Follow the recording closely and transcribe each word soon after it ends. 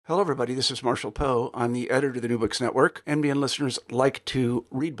Hello, everybody. This is Marshall Poe. I'm the editor of the New Books Network. NBN listeners like to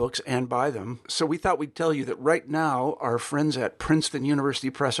read books and buy them. So we thought we'd tell you that right now, our friends at Princeton University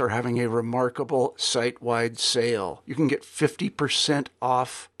Press are having a remarkable site-wide sale. You can get 50%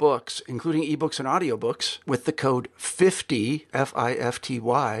 off books, including ebooks and audiobooks, with the code 50,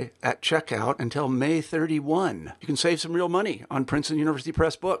 F-I-F-T-Y, at checkout until May 31. You can save some real money on Princeton University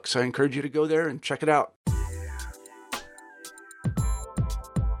Press books. I encourage you to go there and check it out.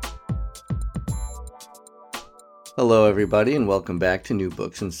 Hello, everybody, and welcome back to New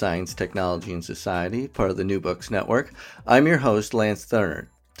Books in Science, Technology, and Society, part of the New Books Network. I'm your host, Lance Thurner.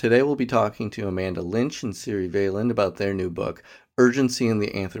 Today we'll be talking to Amanda Lynch and Siri Vailand about their new book, Urgency in the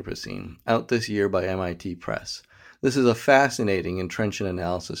Anthropocene, out this year by MIT Press. This is a fascinating and trenchant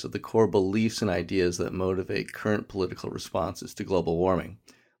analysis of the core beliefs and ideas that motivate current political responses to global warming.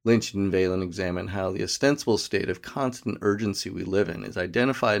 Lynch and Vailand examine how the ostensible state of constant urgency we live in is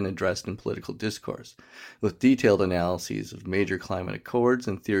identified and addressed in political discourse. With detailed analyses of major climate accords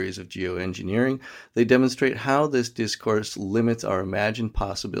and theories of geoengineering, they demonstrate how this discourse limits our imagined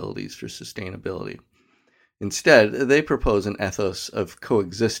possibilities for sustainability. Instead, they propose an ethos of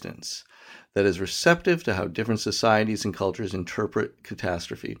coexistence that is receptive to how different societies and cultures interpret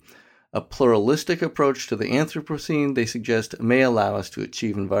catastrophe. A pluralistic approach to the Anthropocene, they suggest, may allow us to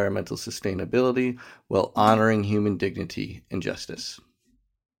achieve environmental sustainability while honoring human dignity and justice.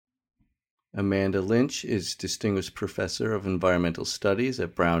 Amanda Lynch is Distinguished Professor of Environmental Studies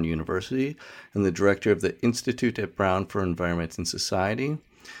at Brown University and the Director of the Institute at Brown for Environment and Society.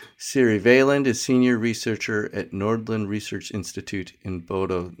 Siri Vailand is Senior Researcher at Nordland Research Institute in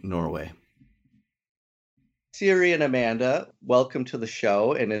Bodø, Norway. Siri and Amanda, welcome to the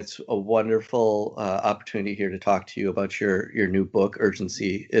show, and it's a wonderful opportunity here to talk to you about your new book,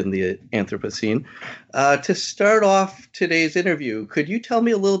 Urgency in the Anthropocene. To start off today's interview, could you tell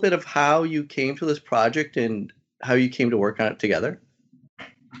me a little bit of how you came to this project and how you came to work on it together?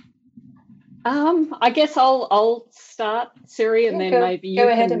 I guess I'll start, Siri, and then maybe you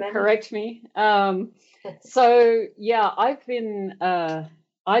can correct me.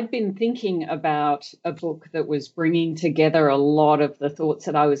 I'd been thinking about a book that was bringing together a lot of the thoughts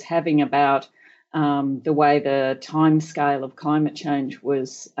that I was having about the way the timescale of climate change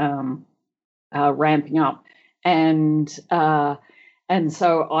was ramping up, and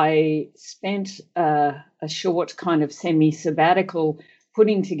so I spent a short kind of semi-sabbatical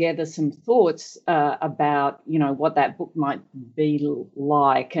putting together some thoughts about what that book might be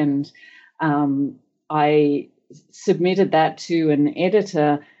like, and I submitted that to an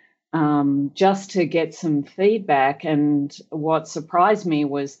editor just to get some feedback. And what surprised me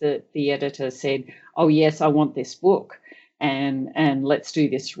was that the editor said, "Oh yes, I want this book, and let's do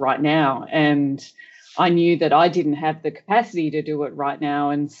this right now." And I knew that I didn't have the capacity to do it right now,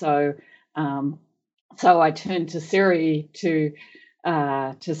 and so I turned to Siri to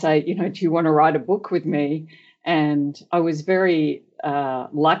say, do you want to write a book with me? And I was very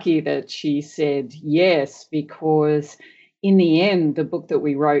lucky that she said yes, because in the end, the book that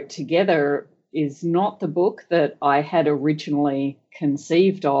we wrote together is not the book that I had originally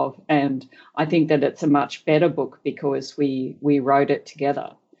conceived of. And I think that it's a much better book because we wrote it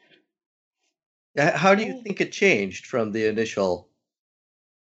together. How do you think it changed from the initial,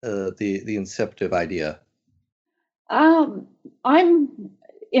 the inceptive idea?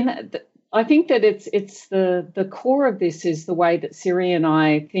 I think that it's the core of this is the way that Siri and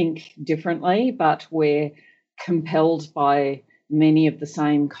I think differently, but we're compelled by many of the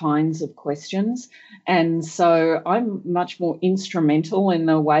same kinds of questions. And so I'm much more instrumental in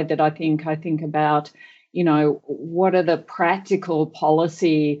the way that I think about, what are the practical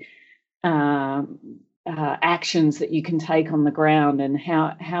policy actions that you can take on the ground, and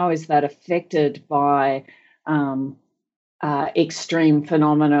how is that affected by extreme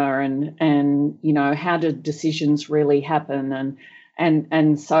phenomena, and how do decisions really happen,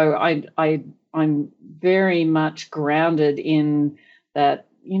 and so I'm very much grounded in that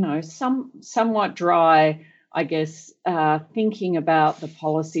somewhat dry, I guess, thinking about the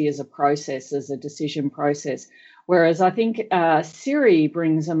policy as a process, as a decision process, whereas I think Siri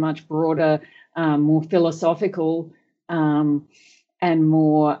brings a much broader, more philosophical and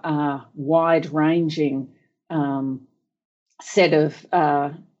more wide-ranging set of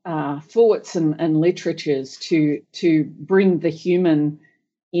thoughts and literatures to bring the human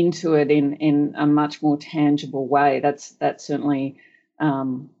into it in a much more tangible way. That's certainly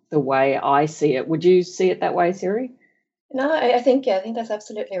the way I see it. Would you see it that way, Siri? No, I think that's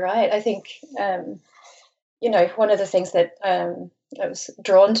absolutely right. I think one of the things that I was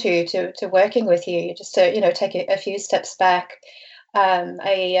drawn to working with you, just to take a few steps back.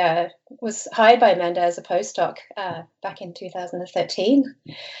 I was hired by Amanda as a postdoc back in 2013.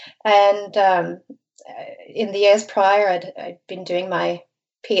 And in the years prior, I'd been doing my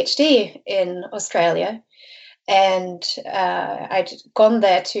PhD in Australia. And I'd gone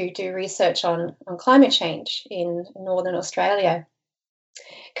there to do research on climate change in Northern Australia,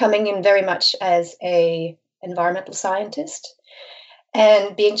 coming in very much as an environmental scientist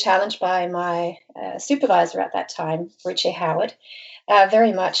and being challenged by my supervisor at that time, Richie Howard,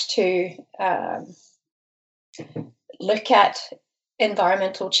 very much to look at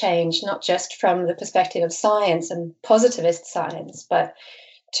environmental change, not just from the perspective of science and positivist science, but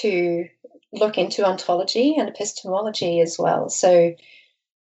to look into ontology and epistemology as well. So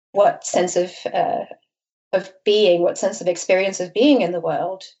what sense of being, what sense of experience of being in the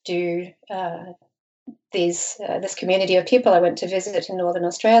world do this community of people I went to visit in Northern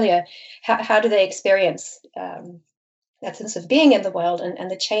Australia, how do they experience that sense of being in the world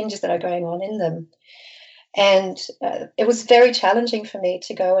and the changes that are going on in them? And it was very challenging for me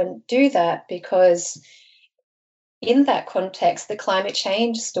to go and do that, because in that context, the climate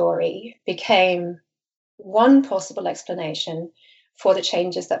change story became one possible explanation for the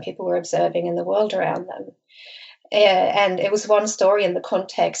changes that people were observing in the world around them. And it was one story in the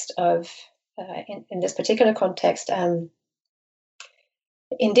context of, in this particular context,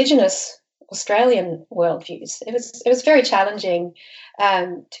 Indigenous Australian worldviews. It was very challenging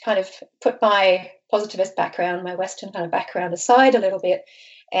to kind of put my positivist background, my Western kind of background aside a little bit,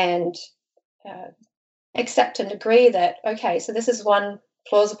 and accept and agree that, okay, so this is one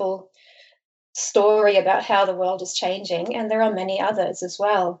plausible story about how the world is changing, and there are many others as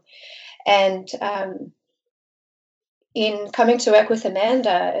well. And in coming to work with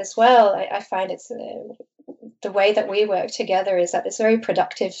Amanda as well, I find it's the way that we work together is that there's very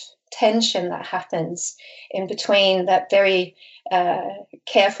productive tension that happens in between that very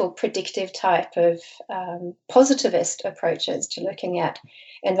careful, predictive type of positivist approaches to looking at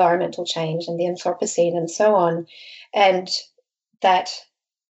environmental change and the Anthropocene and so on, and that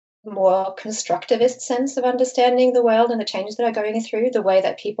more constructivist sense of understanding the world and the changes that are going through, the way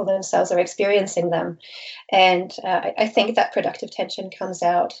that people themselves are experiencing them. And I think that productive tension comes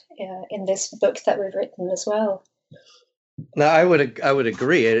out in this book that we've written as well. Now, I would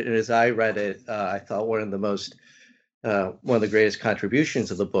agree. And as I read it, I thought one of the greatest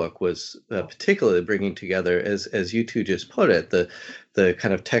contributions of the book was particularly bringing together, as you two just put it, the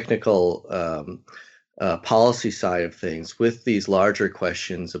kind of technical policy side of things with these larger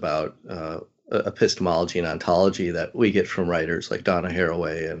questions about epistemology and ontology that we get from writers like Donna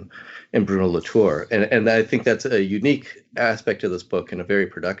Haraway and Bruno Latour. And I think that's a unique aspect of this book and a very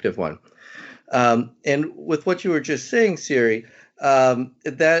productive one. And with what you were just saying, Siri,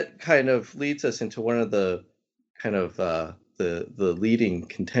 that kind of leads us into one of the kind of the leading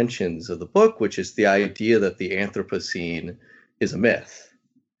contentions of the book, which is the idea that the Anthropocene is a myth.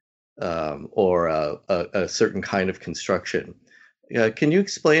 Or a certain kind of construction. Can you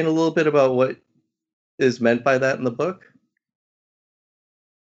explain a little bit about what is meant by that in the book?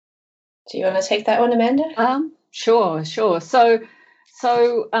 Do you want to take that one, Amanda? Sure. So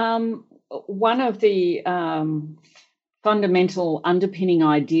one of the fundamental underpinning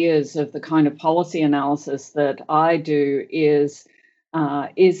ideas of the kind of policy analysis that I do is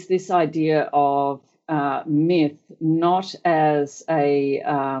this idea of myth, not as a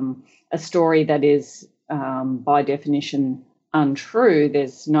story that is by definition untrue.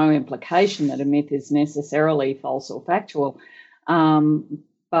 There's no implication that a myth is necessarily false or factual,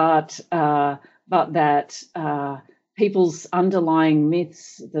 but that people's underlying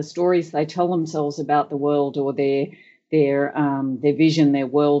myths, the stories they tell themselves about the world, or their vision, their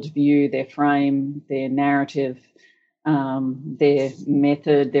worldview, their frame, their narrative, their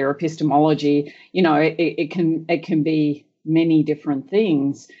method, their epistemology, it can be many different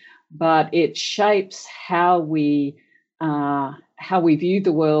things, but it shapes how we view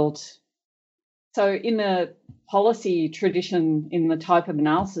the world. So in the policy tradition, in the type of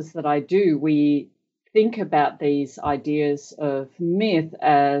analysis that I do, we think about these ideas of myth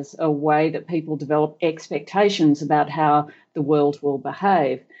as a way that people develop expectations about how the world will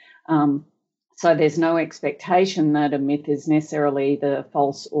behave. So there's no expectation that a myth is necessarily the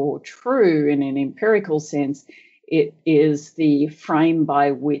false or true in an empirical sense. It is the frame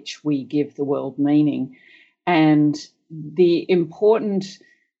by which we give the world meaning. And the important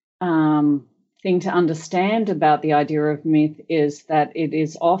thing to understand about the idea of myth is that it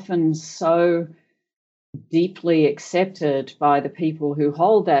is often so deeply accepted by the people who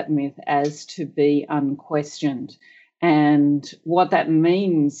hold that myth as to be unquestioned. And what that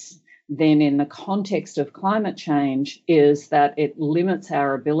means then in the context of climate change is that it limits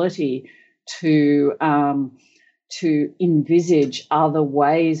our ability to envisage other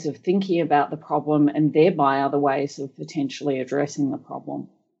ways of thinking about the problem and thereby other ways of potentially addressing the problem.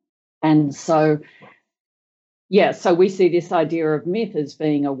 And so, so we see this idea of myth as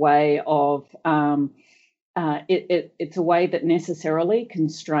being a way of, it's a way that necessarily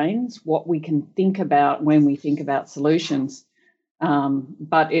constrains what we can think about when we think about solutions.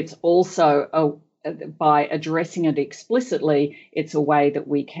 But it's also, by addressing it explicitly, it's a way that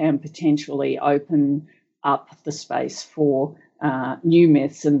we can potentially open up the space for new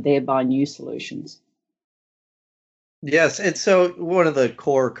myths and thereby new solutions. Yes, and so one of the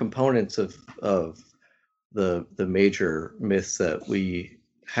core components of the major myths that we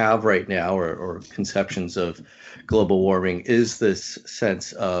have right now, or conceptions of global warming, is this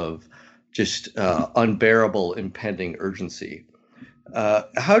sense of just unbearable impending urgency.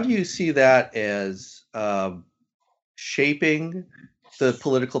 How do you see that as shaping the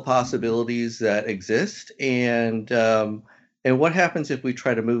political possibilities that exist, and what happens if we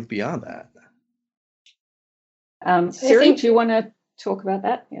try to move beyond that? Siri, do you want to talk about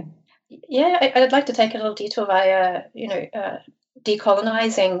that? Yeah, I'd like to take a little detour via,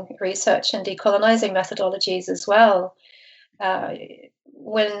 decolonizing research and decolonizing methodologies as well.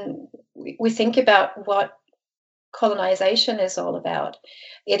 When we think about what colonization is all about,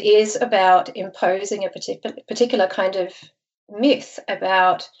 it is about imposing a particular kind of myth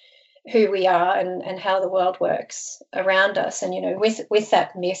about who we are and how the world works around us. And, with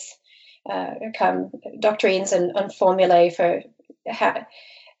that myth come doctrines and formulae for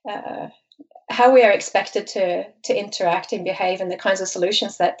how we are expected to interact and behave, and the kinds of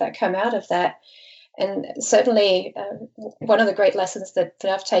solutions that come out of that. And certainly one of the great lessons that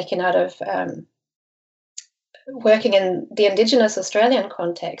I've taken out of working in the Indigenous Australian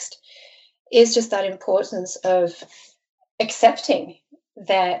context is just that importance of accepting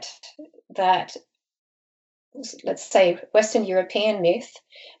that let's say Western European myth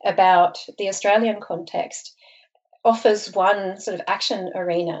about the Australian context offers one sort of action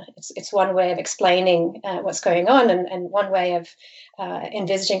arena. It's one way of explaining what's going on, and one way of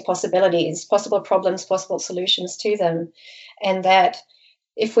envisaging possibilities, possible problems, possible solutions to them. And that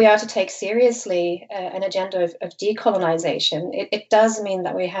if we are to take seriously an agenda of decolonization, it does mean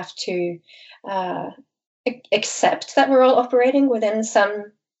that we have to accept that we're all operating within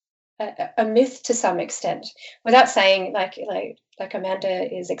a myth to some extent, without saying, like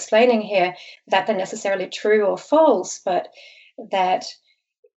Amanda is explaining here, that they're necessarily true or false, but that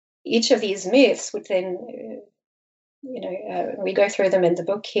each of these myths within, we go through them in the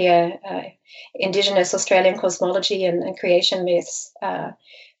book here, Indigenous Australian cosmology and creation myths,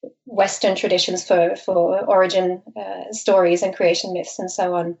 Western traditions for origin stories and creation myths, and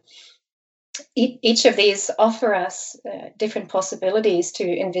so on. Each of these offer us different possibilities to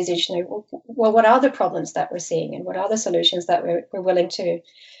envisage, well, what are the problems that we're seeing, and what are the solutions that we're willing to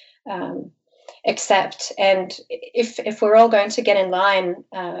accept. And if we're all going to get in line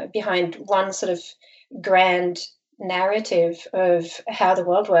behind one sort of grand narrative of how the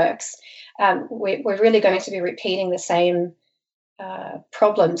world works, we're really going to be repeating the same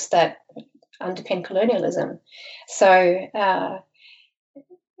problems that underpin colonialism. So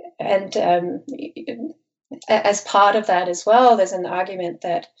as part of that as well, there's an argument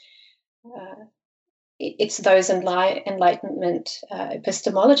that it's those Enlightenment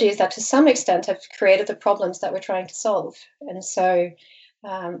epistemologies that to some extent have created the problems that we're trying to solve. And so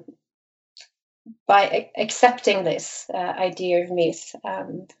by accepting this idea of myth,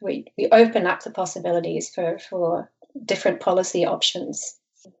 we open up the possibilities for different policy options.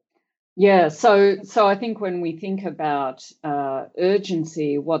 Yeah, so I think when we think about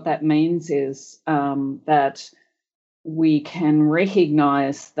urgency, what that means is that we can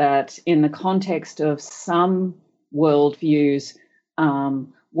recognize that in the context of some worldviews,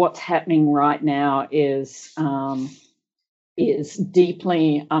 what's happening right now is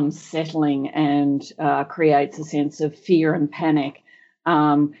deeply unsettling and creates a sense of fear and panic.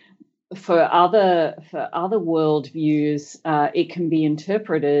 For other worldviews, it can be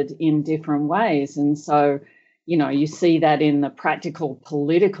interpreted in different ways. And so, you see that in the practical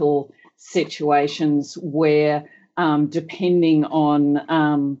political situations where depending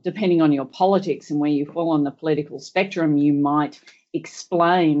on your politics and where you fall on the political spectrum, you might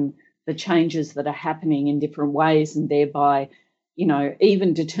explain the changes that are happening in different ways, and thereby,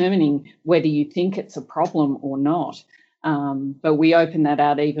 even determining whether you think it's a problem or not. But we open that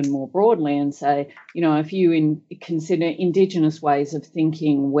out even more broadly and say, if you consider Indigenous ways of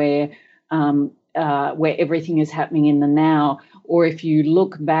thinking where where everything is happening in the now, or if you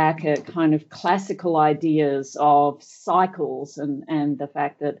look back at kind of classical ideas of cycles and the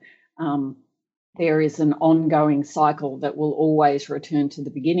fact that there is an ongoing cycle that will always return to the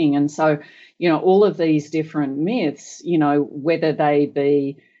beginning. And so, all of these different myths, whether they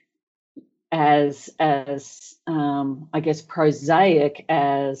be as I guess prosaic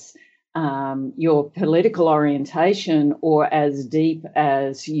as your political orientation or as deep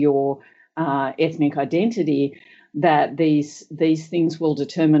as your ethnic identity, that these things will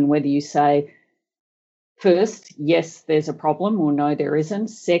determine whether you say, first, yes, there's a problem, or no, there isn't.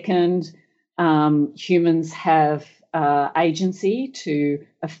 Second, humans have agency to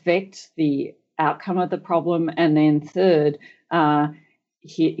affect the outcome of the problem. And then third,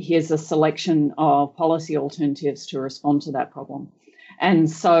 here's a selection of policy alternatives to respond to that problem. And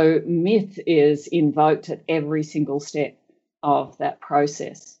so myth is invoked at every single step of that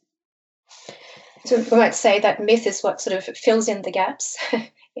process. So we might say that myth is what sort of fills in the gaps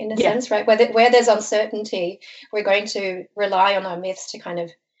in a sense, right? Where there's uncertainty, we're going to rely on our myths to kind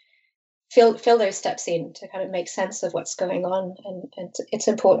of fill those steps in, to kind of make sense of what's going on. And it's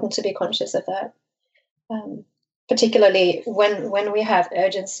important to be conscious of that, particularly when we have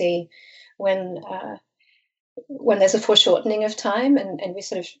urgency, when there's a foreshortening of time and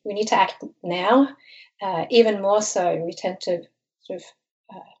we need to act now. Even more so, we tend to sort of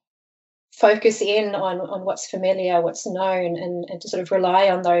focus in on what's familiar, what's known, and to sort of rely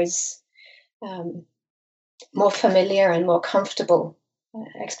on those more familiar and more comfortable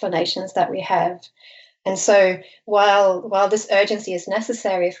explanations that we have. And so while this urgency is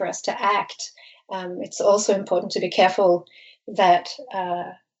necessary for us to act, it's also important to be careful that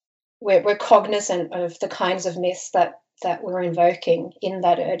we're cognizant of the kinds of myths that we're invoking in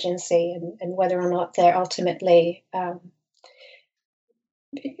that urgency, and whether or not they're ultimately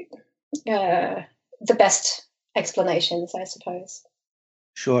the best explanations, I suppose.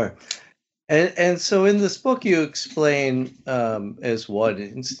 Sure. And so in this book, you explain as one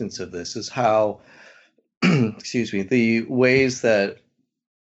instance of this is how, the ways that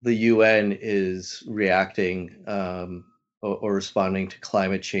the UN is reacting or responding to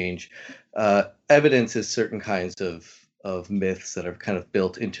climate change evidences certain kinds of myths that are kind of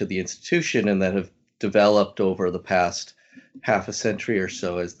built into the institution and that have developed over the past half a century or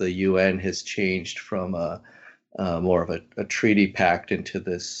so as the UN has changed from more of a treaty pact into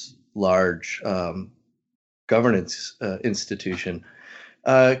this large governance institution.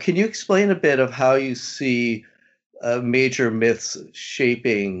 Can you explain a bit of how you see major myths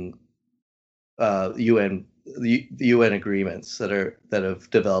shaping the UN agreements that have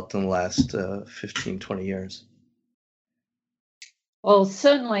developed in the last 15, 20 years? Well,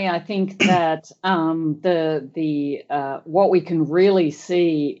 certainly, I think that what we can really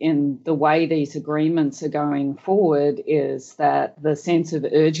see in the way these agreements are going forward is that the sense of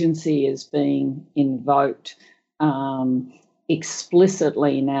urgency is being invoked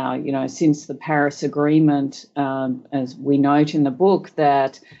explicitly now. Since the Paris Agreement, as we note in the book,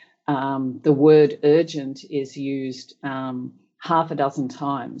 that the word urgent is used half a dozen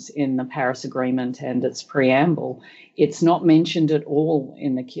times in the Paris Agreement and its preamble. It's not mentioned at all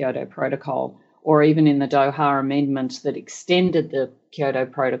in the Kyoto Protocol or even in the Doha Amendment that extended the Kyoto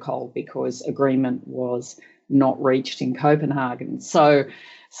Protocol because agreement was not reached in Copenhagen. So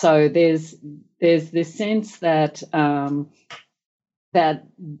there's this sense that that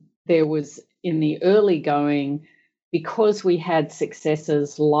there was in the early going, because we had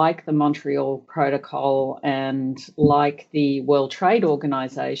successes like the Montreal Protocol and like the World Trade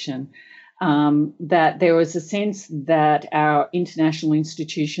Organization, that there was a sense that our international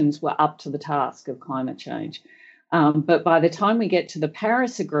institutions were up to the task of climate change. But by the time we get to the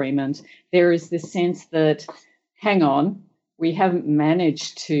Paris Agreement, there is this sense that, hang on, we haven't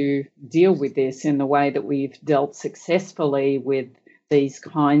managed to deal with this in the way that we've dealt successfully with these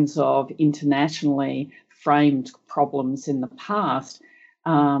kinds of internationally framed problems in the past.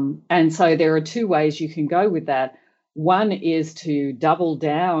 And so there are two ways you can go with that. One is to double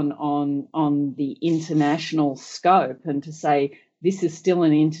down on the international scope and to say, this is still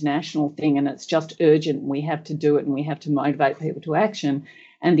an international thing and it's just urgent and we have to do it and we have to motivate people to action.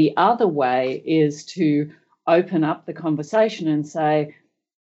 And the other way is to open up the conversation and say,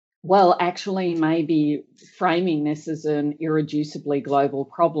 well, actually, maybe framing this as an irreducibly global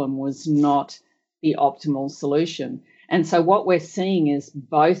problem was not the optimal solution. And so what we're seeing is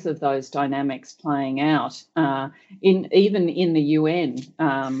both of those dynamics playing out even in the UN,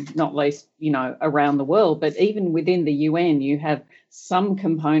 not least, around the world, but even within the UN, you have some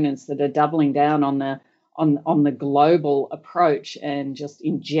components that are doubling down on on the global approach and just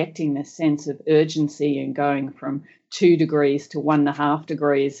injecting this sense of urgency and going from 2 degrees to 1.5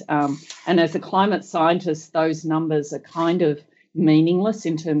 degrees. And as a climate scientist, those numbers are kind of meaningless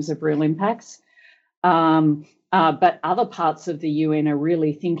in terms of real impacts. But other parts of the UN are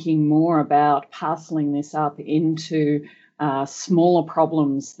really thinking more about parceling this up into smaller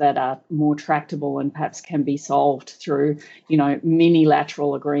problems that are more tractable and perhaps can be solved through,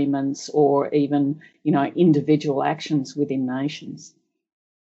 minilateral agreements or even, individual actions within nations.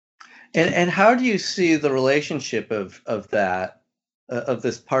 And how do you see the relationship of that, of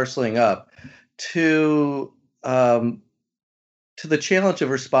this parceling up to the challenge of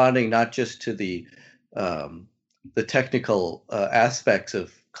responding not just to the technical aspects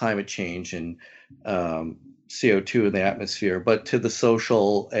of climate change and CO2 in the atmosphere, but to the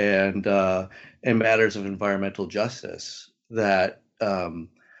social and matters of environmental justice that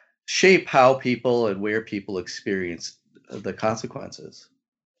shape how people and where people experience the consequences?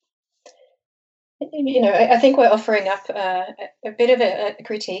 I think we're offering up a bit of a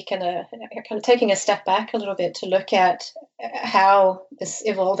critique and a kind of taking a step back a little bit to look at how this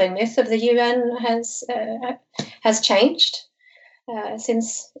evolving myth of the UN has changed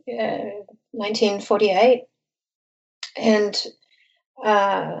since 1948. And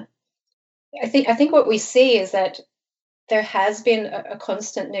I think what we see is that there has been a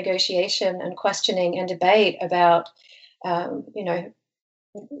constant negotiation and questioning and debate about,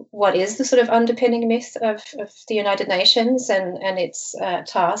 what is the sort of underpinning myth of the United Nations and its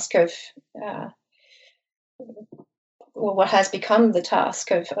task of, what has become the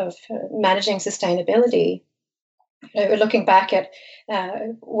task of managing sustainability. We're looking back at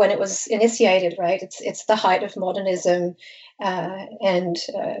when it was initiated, right? It's the height of modernism and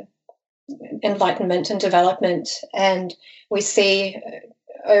enlightenment and development, and we see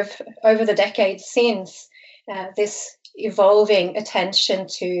over the decades since this evolving attention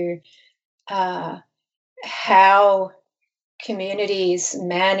to how communities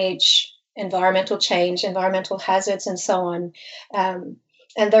manage environmental change, environmental hazards, and so on. And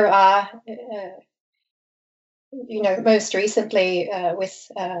there are, most recently with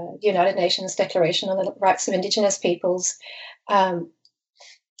the United Nations Declaration on the Rights of Indigenous Peoples,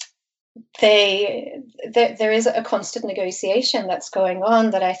 there is a constant negotiation that's going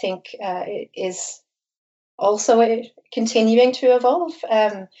on that I think is also continuing to evolve.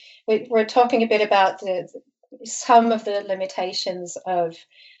 We're talking a bit about some of the limitations of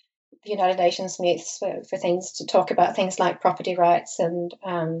the United Nations myths for things to talk about things like property rights and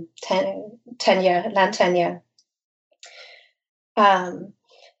land tenure.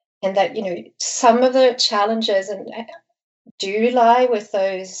 And that, some of the challenges do lie with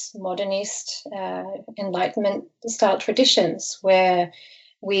those modernist Enlightenment style traditions where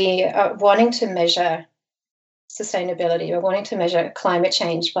we are wanting to measure sustainability or wanting to measure climate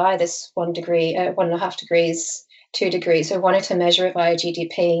change by this 1 degree, 1.5 degrees, 2 degrees, or wanting to measure it via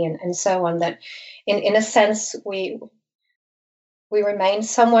GDP and so on, that in a sense we remain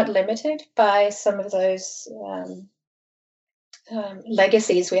somewhat limited by some of those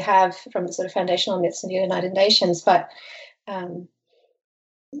legacies we have from the sort of foundational myths of the United Nations, but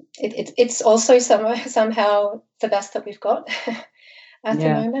it's also somehow the best that we've got at the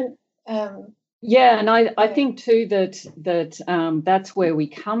moment. And I think too that that's where we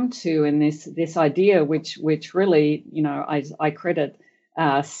come to in this idea, which really, I credit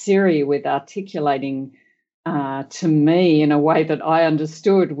Siri with articulating to me in a way that I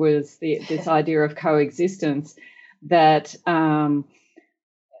understood was this idea of coexistence, that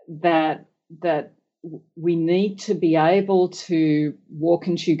we need to be able to walk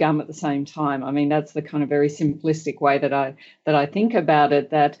and chew gum at the same time. I mean, that's the kind of very simplistic way that I think about it,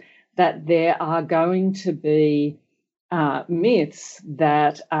 that there are going to be myths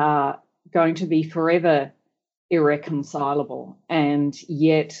that are going to be forever irreconcilable. And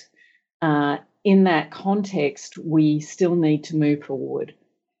yet, in that context, we still need to move forward.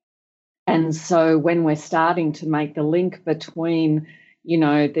 And so when we're starting to make the link between,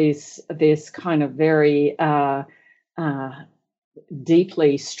 this kind of very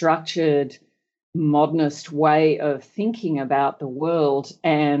deeply structured modernist way of thinking about the world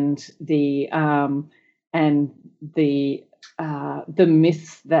and the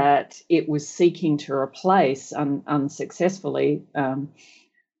myths that it was seeking to replace unsuccessfully,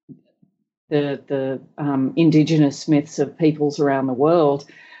 the indigenous myths of peoples around the world,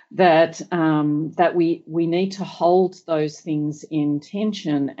 that we need to hold those things in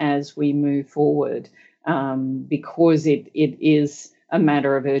tension as we move forward, because it is a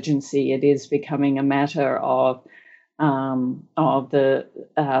matter of urgency. It is becoming a matter of the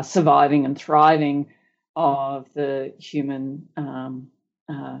surviving and thriving of the human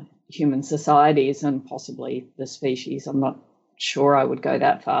societies and possibly the species. I'm not sure I would go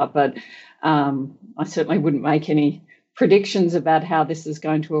that far, but I certainly wouldn't make any predictions about how this is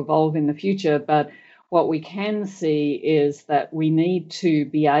going to evolve in the future. But what we can see is that we need to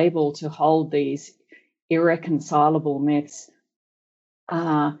be able to hold these irreconcilable myths.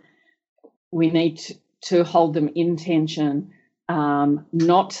 We need to hold them in tension,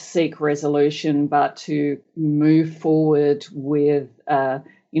 not to seek resolution, but to move forward with a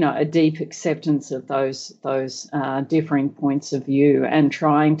deep acceptance of those differing points of view, and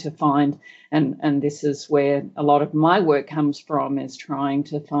trying to find, and this is where a lot of my work comes from, is trying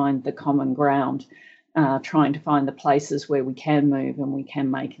to find the common ground, trying to find the places where we can move and we can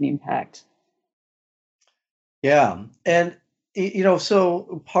make an impact. Yeah, and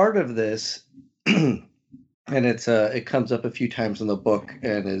so part of this, and it comes up a few times in the book,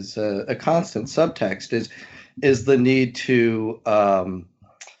 and is a constant subtext, is the need to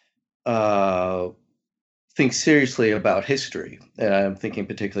think seriously about history. And I'm thinking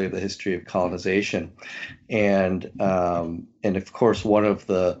particularly of the history of colonization, and of course one of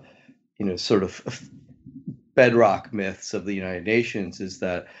the sort of bedrock myths of the United Nations is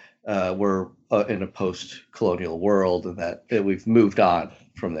that we're in a post-colonial world, and that we've moved on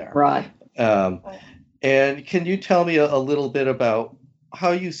from there. Right. And can you tell me a little bit about how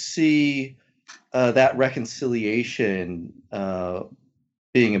you see that reconciliation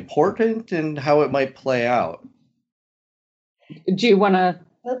being important, and how it might play out? Do you want to?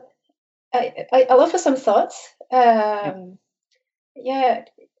 I'll offer some thoughts. Yeah.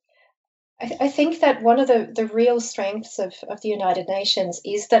 I think that one of the real strengths of the United Nations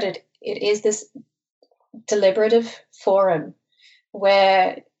is that it is this deliberative forum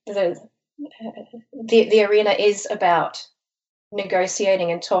where the arena is about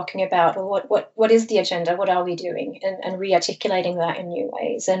negotiating and talking about, well, what is the agenda, what are we doing, and re-articulating that in new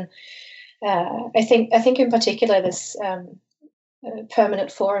ways. And I think in particular this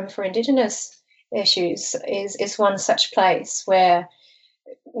permanent forum for Indigenous issues is one such place where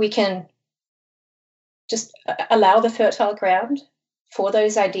we can just allow the fertile ground for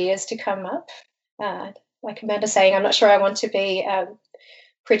those ideas to come up. Like Amanda's saying, I'm not sure I want to be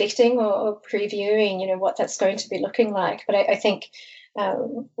predicting or previewing, what that's going to be looking like. But I think,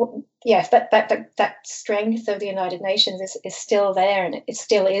 that strength of the United Nations is still there, and it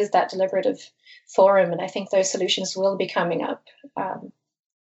still is that deliberative forum. And I think those solutions will be coming up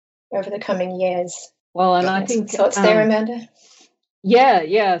over the coming years. Well, and I think thoughts there, Amanda.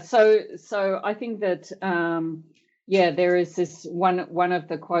 Yeah. So I think that there is this one of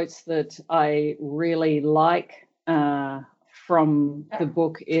the quotes that I really like from the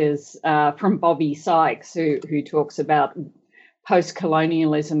book is from Bobby Sykes, who talks about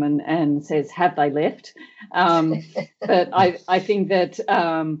post-colonialism and says, "Have they left?" But I think that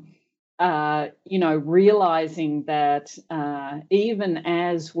realizing that even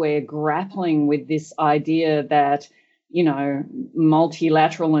as we're grappling with this idea that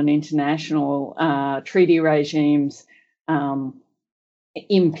multilateral and international treaty regimes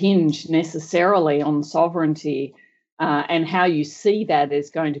impinge necessarily on sovereignty, and how you see that is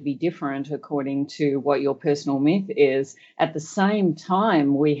going to be different according to what your personal myth is. At the same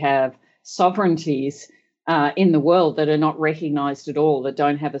time, we have sovereignties in the world that are not recognised at all, that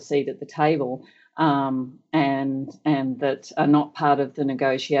don't have a seat at the table, and that are not part of the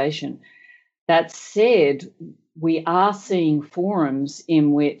negotiation. That said, we are seeing forums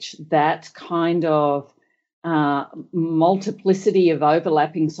in which that kind of multiplicity of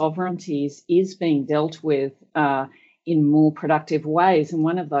overlapping sovereignties is being dealt with in more productive ways. And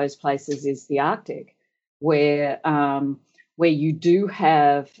one of those places is the Arctic, where you do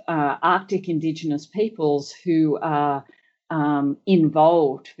have Arctic Indigenous peoples who are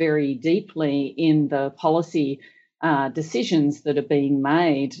involved very deeply in the policy decisions that are being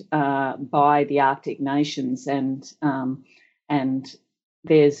made by the Arctic nations, and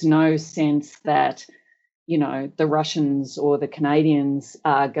there's no sense that the Russians or the Canadians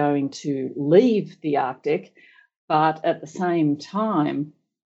are going to leave the Arctic, but at the same time,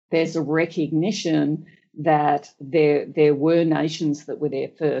 there's a recognition that there were nations that were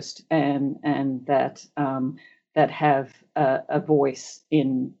there first, and that have a voice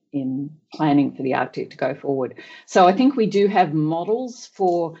in planning for the Arctic to go forward. So I think we do have models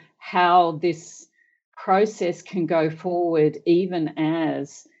for how this process can go forward, even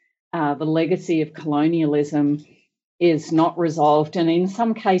as the legacy of colonialism is not resolved, and in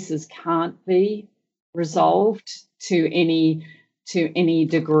some cases can't be resolved to any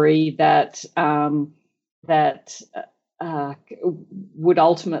degree that would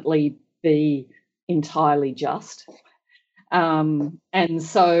ultimately be entirely just. And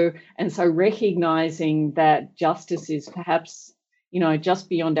so recognizing that justice is perhaps, just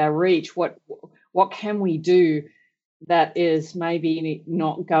beyond our reach. What can we do that is maybe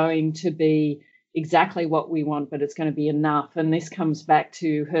not going to be exactly what we want, but it's going to be enough? And this comes back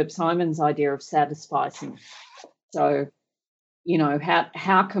to Herb Simon's idea of satisficing. So,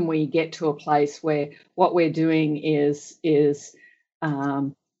 how can we get to a place where what we're doing is it's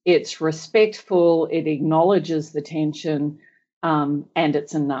respectful, it acknowledges the tension, and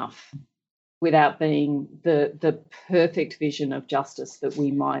it's enough, without being the perfect vision of justice that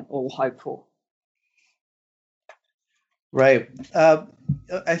we might all hope for. Right.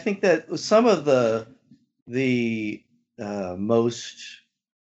 I think that some of the most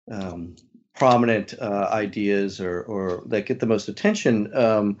prominent ideas or that get the most attention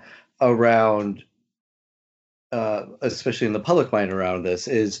around, especially in the public mind around this,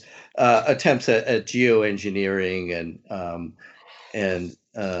 is attempts at geoengineering and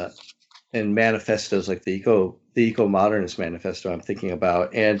manifestos like the Eco-Modernist Manifesto I'm thinking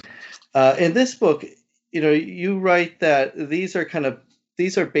about. And in this book, you write that these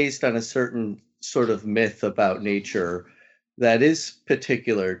are based on a certain sort of myth about nature that is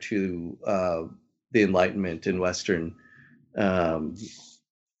particular to the Enlightenment in Western and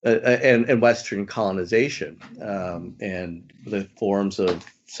Western colonization and the forms of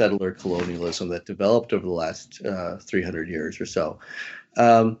settler colonialism that developed over the last 300 years or so.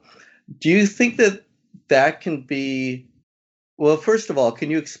 Do you think that can be? Well, first of all, can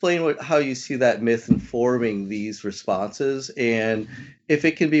you explain how you see that myth informing these responses, and if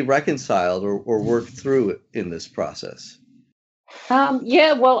it can be reconciled or worked through in this process?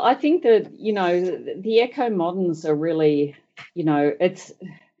 Yeah, well, I think that, the eco-moderns are really, it's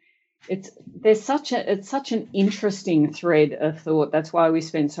such an interesting thread of thought. That's why we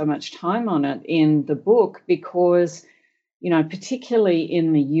spend so much time on it in the book, because, particularly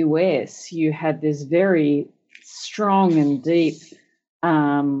in the US, you had this very strong and deep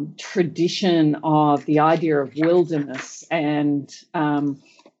tradition of the idea of wilderness and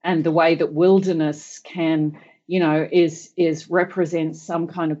the way that wilderness can, is represents some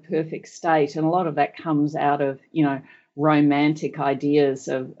kind of perfect state. And a lot of that comes out of, romantic ideas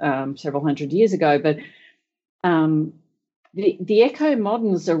of several hundred years ago. But the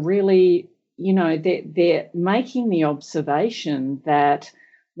eco-moderns are really, they're making the observation that,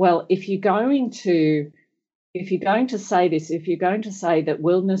 well, if you're going to say this, if you're going to say that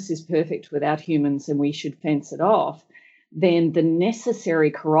wilderness is perfect without humans and we should fence it off, then the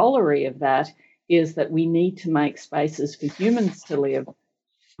necessary corollary of that is that we need to make spaces for humans to live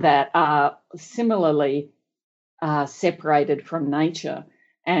that are similarly separated from nature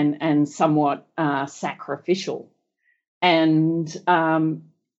and somewhat sacrificial. And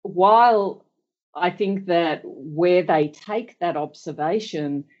while I think that where they take that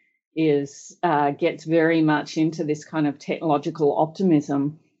observation is gets very much into this kind of technological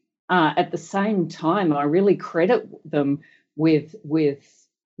optimism, at the same time, I really credit them with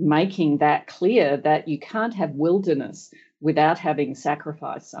making that clear that you can't have wilderness without having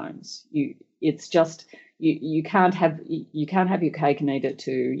sacrifice zones. You can't have your cake and eat it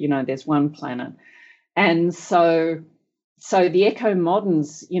too. There's one planet. And so the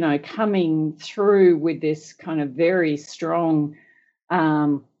eco-moderns, coming through with this kind of very strong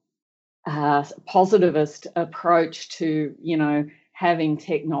positivist approach to, having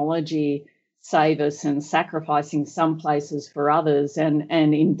technology save us and sacrificing some places for others, and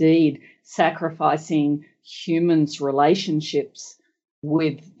indeed sacrificing humans' relationships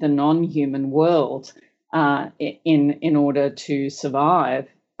with the non-human world in order to survive.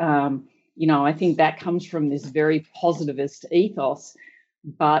 I think that comes from this very positivist ethos,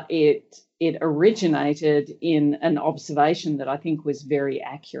 but it originated in an observation that I think was very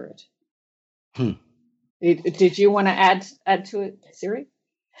accurate. Did you want to add to it, Siri?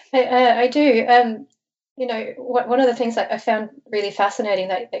 I do. One of the things that I found really fascinating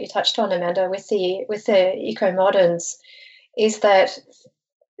that you touched on, Amanda, with the eco-moderns, is that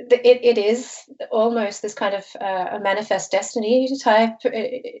it is almost this kind of a manifest destiny type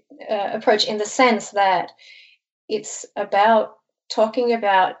approach, in the sense that it's about talking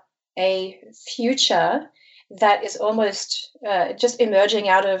about a future that is almost just emerging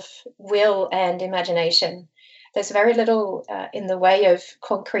out of will and imagination. There's very little in the way of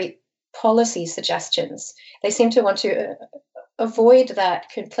concrete policy suggestions. They seem to want to avoid that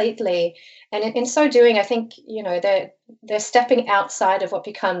completely, and in so doing, I think they're stepping outside of what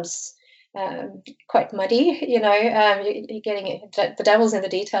becomes quite muddy. You're getting the devil's in the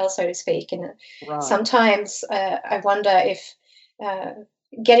details, so to speak. And right. Sometimes I wonder if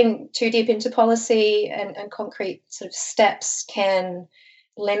getting too deep into policy and concrete sort of steps can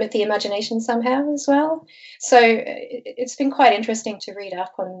limit the imagination somehow as well. So it's been quite interesting to read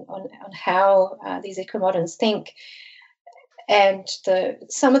up on how these eco-moderns think, and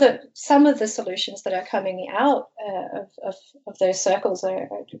some of the solutions that are coming out of those circles are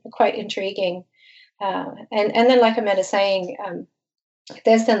quite intriguing. And then, like Amanda's saying,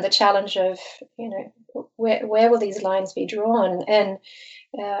 there's then the challenge of, where will these lines be drawn, and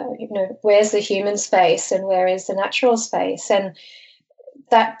where's the human space and where is the natural space, and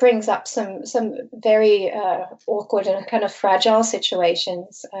that brings up some very awkward and kind of fragile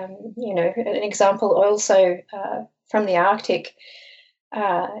situations. An example also from the Arctic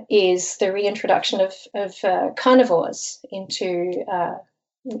is the reintroduction of carnivores into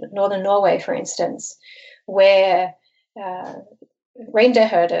northern Norway, for instance, where reindeer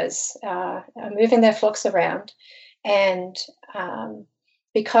herders are moving their flocks around, and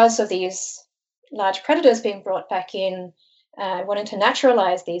because of these large predators being brought back in, wanting to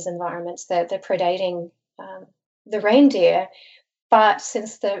naturalize these environments, they're predating the reindeer. But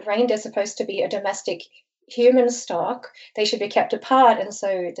since the reindeer is supposed to be a domestic human stock, they should be kept apart, and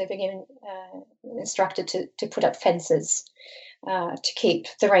so they've been instructed to put up fences to keep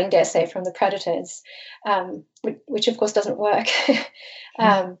the reindeer safe from the predators, which of course doesn't work.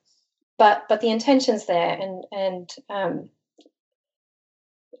 But the intention's there, and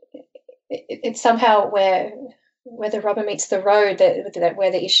it's somehow where the rubber meets the road, that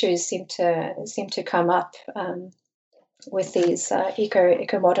where the issues seem to come up with these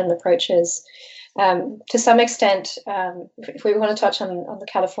eco-modern approaches. To some extent, if we want to touch on the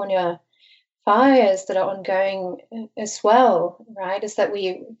California fires that are ongoing as well, right, is that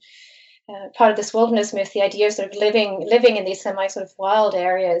we part of this wilderness myth, the idea of sort of living in these semi sort of wild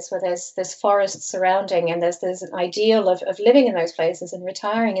areas where there's forests surrounding, and there's an ideal of living in those places and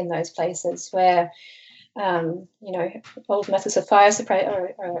retiring in those places where old methods of fire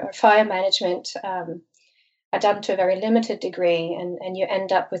or fire management are done to a very limited degree, and you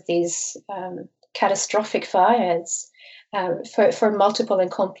end up with these catastrophic fires for multiple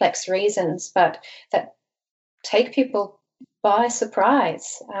and complex reasons, but that take people by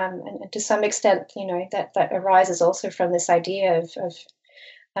surprise, and to some extent, that arises also from this idea of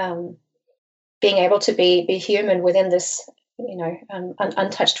being able to be human within this,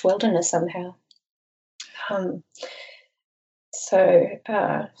 untouched wilderness somehow. So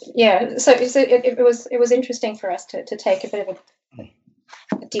it was interesting for us to take a bit of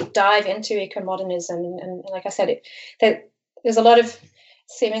a deep dive into eco-modernism, and like I said, there's a lot of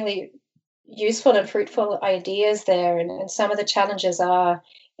seemingly useful and fruitful ideas there, and some of the challenges are,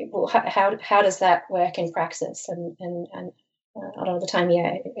 how does that work in praxis, and a lot of the time,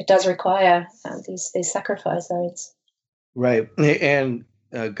 it does require these sacrifice zones, right, and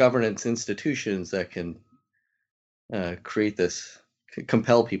governance institutions that can create this,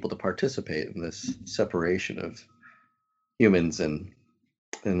 compel people to participate in this separation of humans and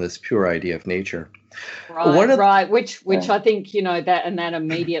this pure idea of nature. Right. Which I think, that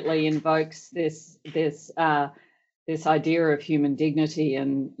immediately invokes this idea of human dignity,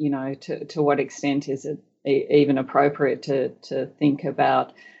 and to what extent is it even appropriate to think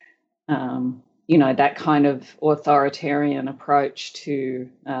about that kind of authoritarian approach to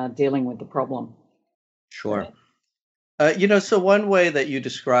dealing with the problem. Sure. So one way that you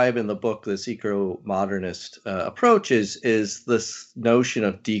describe in the book this eco-modernist approach is this notion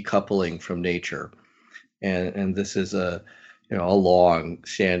of decoupling from nature, and this is a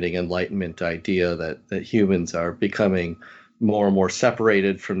long-standing Enlightenment idea that humans are becoming more and more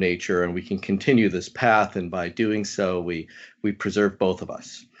separated from nature, and we can continue this path, and by doing so, we preserve both of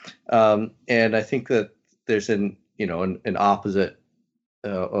us. And I think that there's an opposite,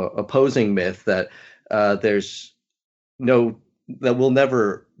 opposing myth that there's that's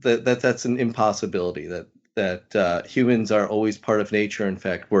an impossibility, that humans are always part of nature. In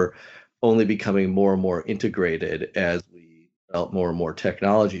fact, we're only becoming more and more integrated as we develop more and more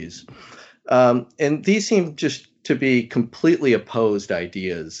technologies. And these seem just to be completely opposed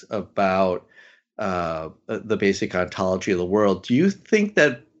ideas about the basic ontology of the world. Do you think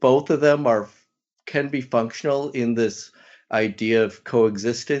that both of them can be functional in this idea of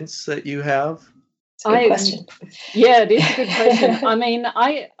coexistence that you have? Good question. Yeah, it is a good question. I mean,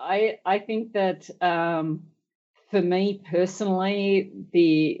 I think that for me personally,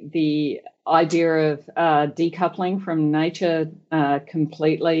 the idea of decoupling from nature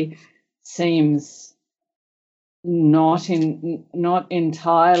completely seems not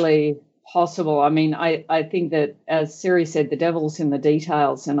entirely possible. I mean, I think that, as Siri said, the devil's in the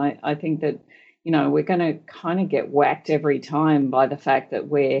details, and I think that we're going to kind of get whacked every time by the fact that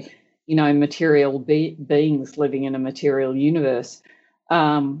we're, material beings living in a material universe.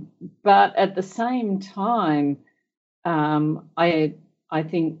 But at the same time, I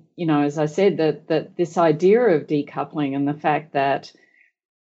think, as I said, that this idea of decoupling and the fact that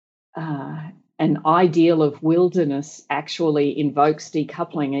an ideal of wilderness actually invokes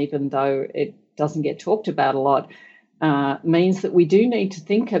decoupling, even though it doesn't get talked about a lot, means that we do need to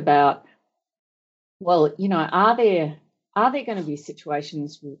think about, well, are there going to be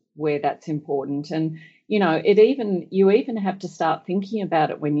situations where that's important? And, you even have to start thinking about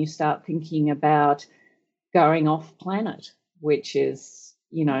it when you start thinking about going off planet, which is,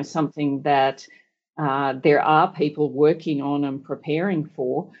 something that there are people working on and preparing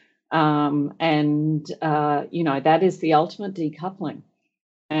for. That is the ultimate decoupling.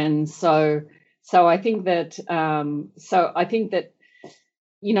 And so I think that,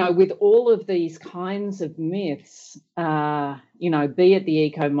 with all of these kinds of myths, be it the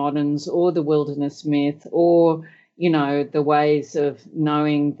eco-moderns or the wilderness myth or, the ways of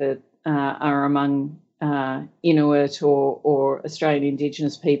knowing that are among Inuit or Australian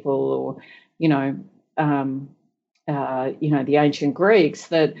Indigenous people or, the ancient Greeks,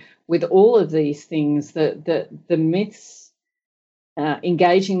 that with all of these things, the myths,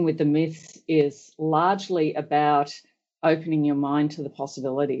 engaging with the myths is largely about opening your mind to the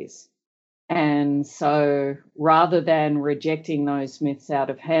possibilities. And so rather than rejecting those myths out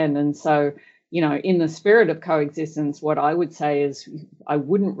of hand, and so, in the spirit of coexistence, what I would say is I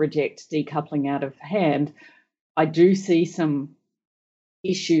wouldn't reject decoupling out of hand. I do see some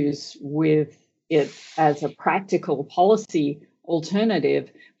issues with it as a practical policy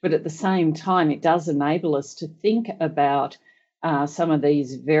alternative, but at the same time, it does enable us to think about some of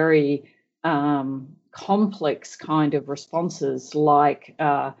these very complex kind of responses, like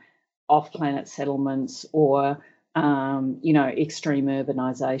off-planet settlements or, extreme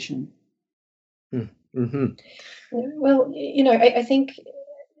urbanization. Mm-hmm. Well, I think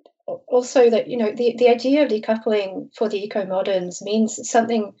also that, the idea of decoupling for the eco-moderns means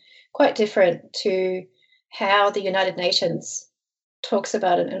something quite different to how the United Nations talks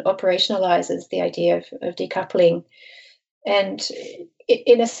about it and operationalizes the idea of decoupling. And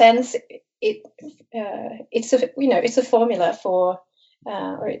in a sense, it's a formula for,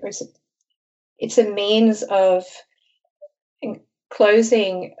 it's a means of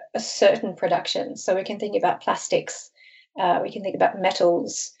closing a certain production. So we can think about plastics, we can think about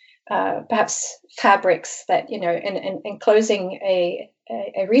metals, perhaps fabrics that, and closing a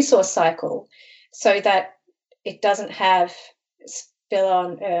resource cycle so that it doesn't have spill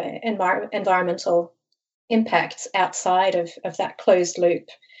on environmental impacts outside of that closed loop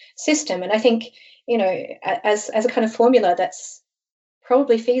system. And I think, as a kind of formula that's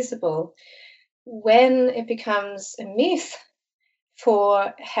probably feasible. When it becomes a myth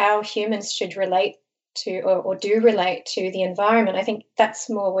for how humans should relate to or do relate to the environment, I think that's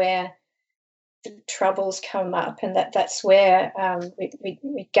more where the troubles come up, and that's where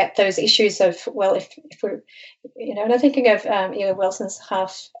we get those issues of, well, if we're, and I'm thinking of E.O. Wilson's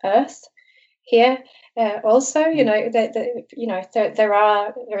Half Earth here. Also, there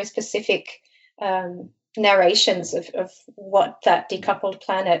are very specific narrations of what that decoupled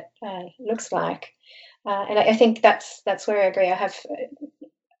planet looks like, and I think that's where I agree. I have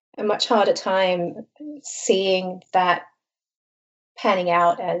a much harder time seeing that panning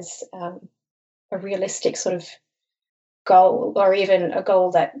out as a realistic sort of goal, or even a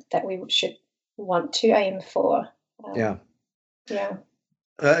goal that we should want to aim for. Yeah.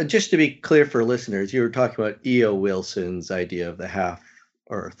 Just to be clear for listeners, you were talking about E.O. Wilson's idea of the half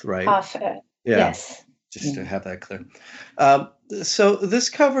Earth, right? Half Earth. Yeah. Yes. Just to have that clear. So this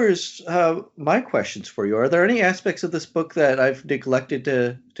covers my questions for you. Are there any aspects of this book that I've neglected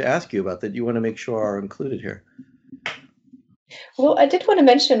to ask you about that you want to make sure are included here? Well, I did want to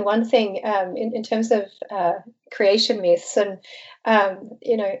mention one thing in terms of creation myths, and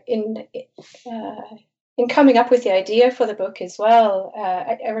in coming up with the idea for the book as well.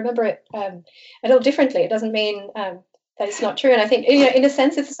 I remember it a little differently. It doesn't mean that it's not true, and I think in a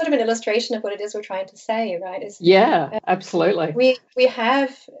sense it's sort of an illustration of what it is we're trying to say, right? Absolutely. We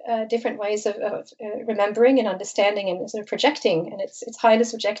have different ways of remembering and understanding and sort of projecting, and it's highly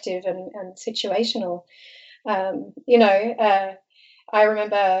subjective and situational. I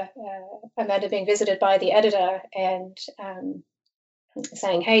remember Amanda being visited by the editor and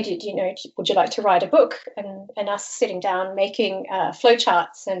saying, "Hey, would you like to write a book?" And us sitting down making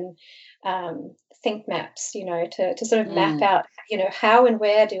flowcharts and think maps, to sort of map out, how and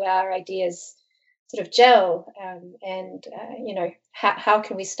where do our ideas sort of gel, and how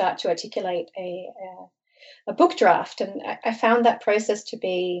can we start to articulate a book draft? And I found that process to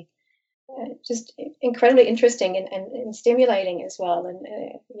be just incredibly interesting and stimulating as well. And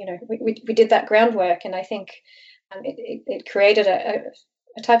we did that groundwork, and I think it created a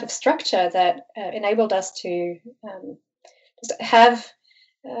type of structure that enabled us to just have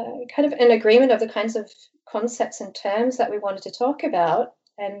kind of an agreement of the kinds of concepts and terms that we wanted to talk about,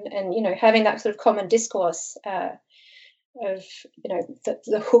 and having that sort of common discourse of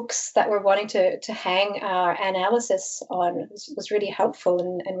the hooks that we're wanting to hang our analysis on was really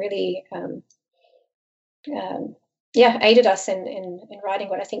helpful and really aided us in writing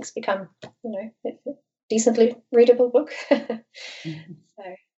what I think has become a decently readable book. So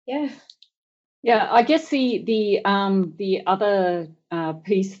yeah, I guess the other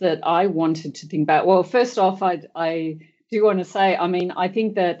piece that I wanted to think about, well, first off, I do want to say, I mean, I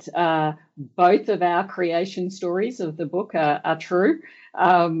think that both of our creation stories of the book are true,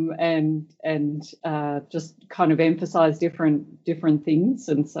 and just kind of emphasize different things,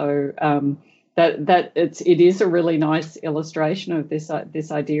 and so that it is a really nice illustration of this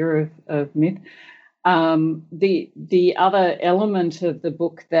idea of myth. The other element of the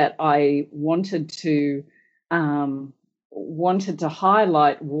book that I wanted to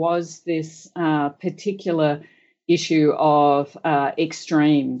highlight was this particular issue of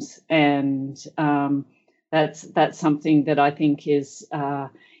extremes, and that's something that I think is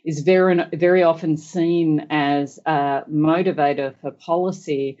very often seen as a motivator for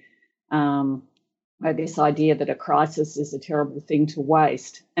policy. This idea that a crisis is a terrible thing to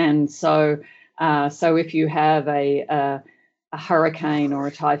waste, and so if you have a hurricane or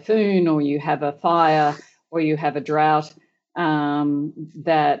a typhoon, or you have a fire, or you have a drought,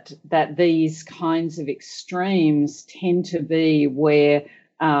 that these kinds of extremes tend to be where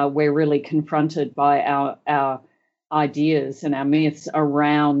we're really confronted by our ideas and our myths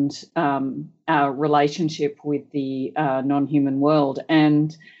around our relationship with the non-human world.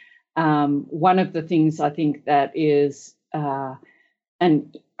 And one of the things I think that is a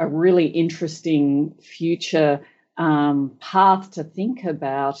really interesting future path to think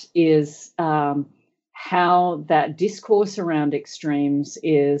about is how that discourse around extremes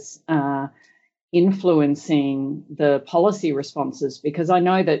is influencing the policy responses. Because I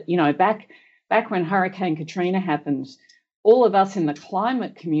know that, back when Hurricane Katrina happened, all of us in the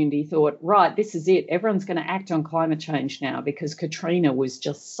climate community thought, right, this is it. Everyone's going to act on climate change now, because Katrina was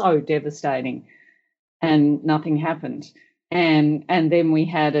just so devastating and nothing happened. And then we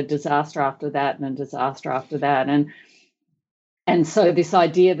had a disaster after that and a disaster after that. And so this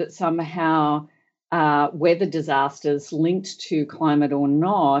idea that somehow weather disasters linked to climate or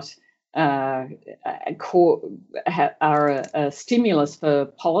not are a stimulus for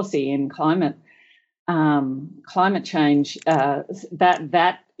policy in climate change.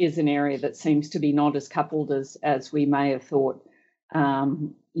 That is an area that seems to be not as coupled as we may have thought,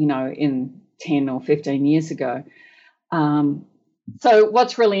 in 10 or 15 years ago. So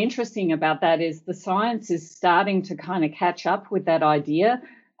what's really interesting about that is the science is starting to kind of catch up with that idea,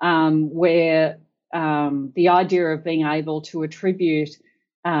 where the idea of being able to attribute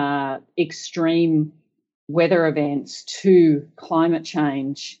extreme weather events to climate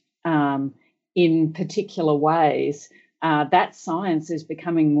change in particular ways, that science is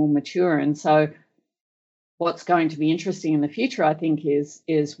becoming more mature. And so what's going to be interesting in the future, I think,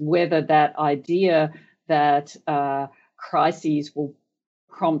 is whether that idea that crises will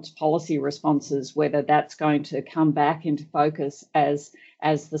prompt policy responses, whether that's going to come back into focus as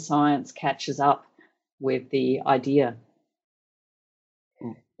the science catches up with the idea.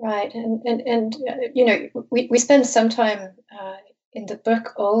 Right, and we spend some time in the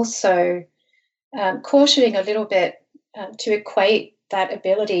book also cautioning a little bit to equate that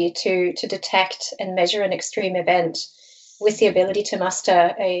ability to detect and measure an extreme event with the ability to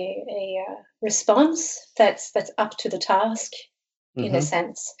muster a response that's up to the task, in a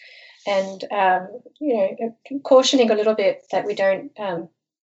sense, and cautioning a little bit that we don't.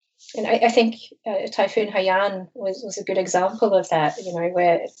 And I think Typhoon Haiyan was a good example of that.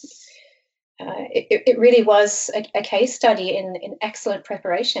 Where it really was a case study in excellent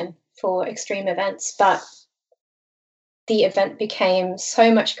preparation for extreme events, but the event became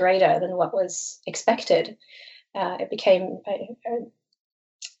so much greater than what was expected. It became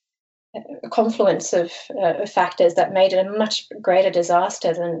a confluence of factors that made it a much greater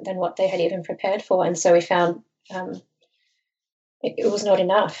disaster than what they had even prepared for. And so we found it was not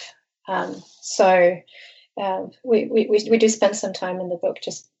enough. So we do spend some time in the book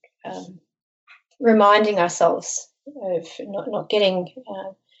just reminding ourselves of not getting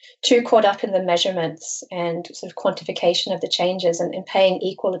too caught up in the measurements and sort of quantification of the changes, and paying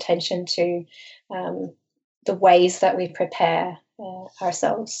equal attention to the ways that we prepare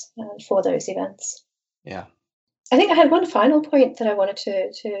ourselves for those events. Yeah. I think I had one final point that I wanted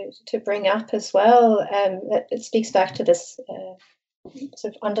to bring up as well. It speaks back to this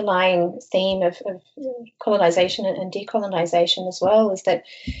sort of underlying theme of colonization and decolonization as well, is that,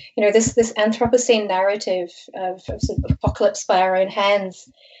 you know, this Anthropocene narrative of sort of apocalypse by our own hands,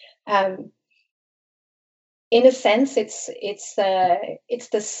 in a sense, it's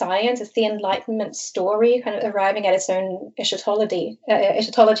the science, it's the Enlightenment story, kind of arriving at its own eschatology,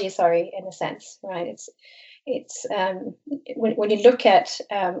 in a sense, right? It's when you look at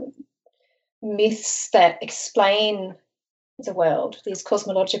myths that explain the world, these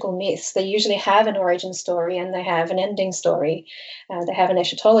cosmological myths, they usually have an origin story and they have an ending story. They have an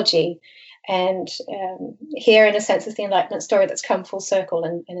eschatology. And here, in a sense, is the Enlightenment story that's come full circle,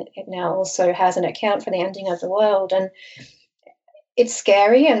 and it now also has an account for the ending of the world. And it's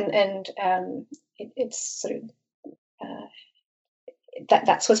scary, and it's sort of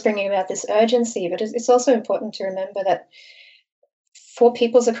that's what's bringing about this urgency. But it's also important to remember that for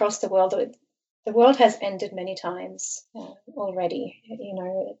peoples across the world has ended many times already. You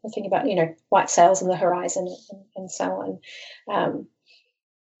know, think about, you know, white sails on the horizon and so on.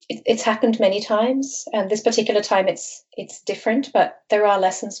 It's happened many times, and this particular time it's different, but there are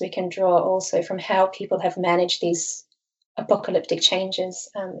lessons we can draw also from how people have managed these apocalyptic changes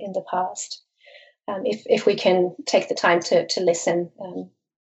in the past. If we can take the time to listen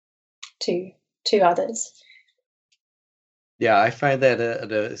to others. Yeah, I find that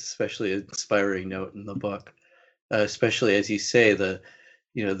an especially inspiring note in the book, especially as you say, the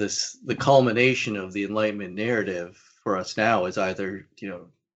culmination of the Enlightenment narrative for us now is either, you know,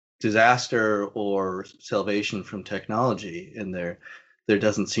 disaster or salvation from technology, and there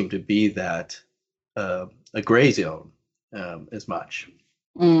doesn't seem to be that a gray zone as much.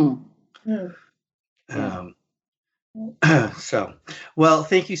 So, well,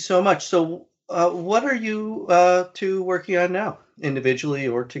 thank you so much. So what are you two working on now, individually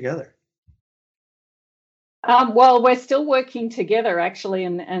or together? Well, we're still working together, actually,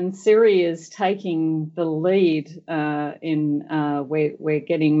 and Siri is taking the lead we're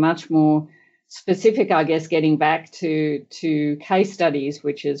getting much more specific, I guess, getting back to case studies,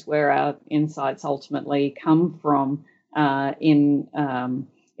 which is where our insights ultimately come from in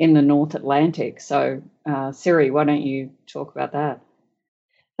the North Atlantic. So, Siri, why don't you talk about that?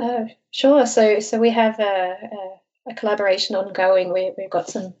 Sure. So we have a collaboration ongoing. We've got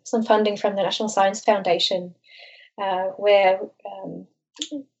some funding from the National Science Foundation, where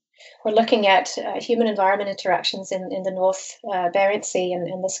we're looking at human environment interactions in the North Barents Sea and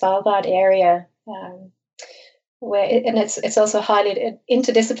the Svalbard area, and it's also a highly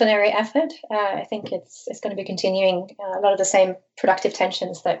interdisciplinary effort. I think it's going to be continuing a lot of the same productive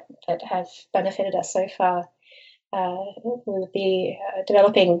tensions that have benefited us so far. We'll be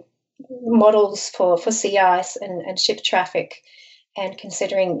developing models for sea ice and ship traffic, and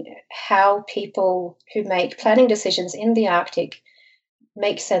considering how people who make planning decisions in the Arctic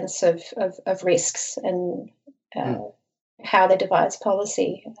make sense of risks, and how they devise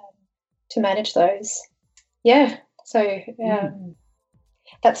policy to manage those. Yeah, so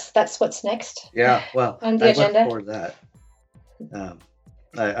that's what's next. Yeah, well, on the agenda. Look forward to that.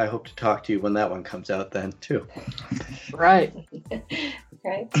 I hope to talk to you when that one comes out then too. Right.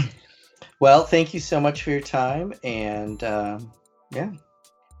 Right. Well, thank you so much for your time, and yeah.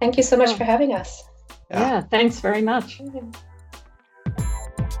 Thank you so much for having us. Yeah, thanks very much.